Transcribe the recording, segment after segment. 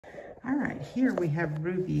All right, here we have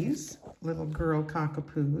Ruby's little girl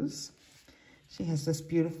Cockapoos. She has this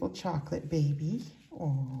beautiful chocolate baby.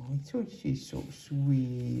 Oh, she's so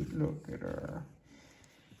sweet. Look at her.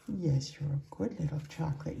 Yes, you're a good little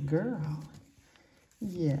chocolate girl.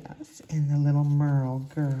 Yes, and the little Merle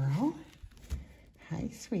girl. Hi,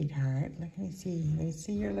 sweetheart. Let me see. Let me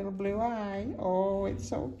see your little blue eye. Oh, it's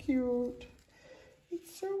so cute.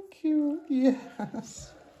 It's so cute.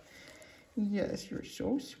 Yes. Yes, you're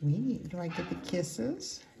so sweet. Do I get the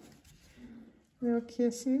kisses? Little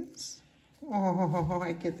kisses? Oh,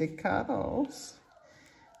 I get the cuddles.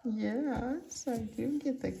 Yes, I do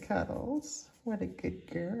get the cuddles. What a good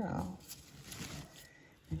girl.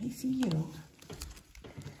 Let me see you.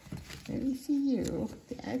 Let me see you.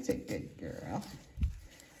 That's a good girl.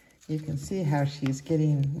 You can see how she's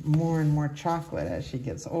getting more and more chocolate as she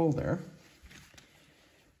gets older.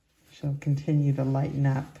 She'll continue to lighten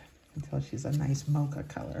up until she's a nice mocha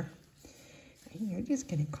color. And you're just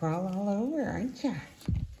gonna crawl all over, aren't you?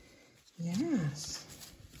 Yes.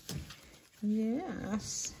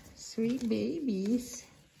 Yes. Sweet babies.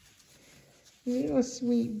 Little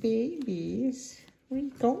sweet babies. Where are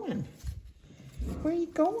you going? Where are you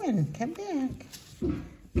going? Come back.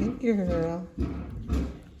 Good girl.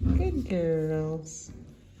 Good girls.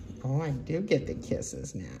 Oh, I do get the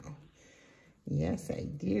kisses now. Yes, I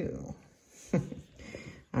do.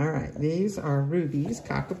 All right, these are Ruby's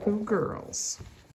Cockapoo girls.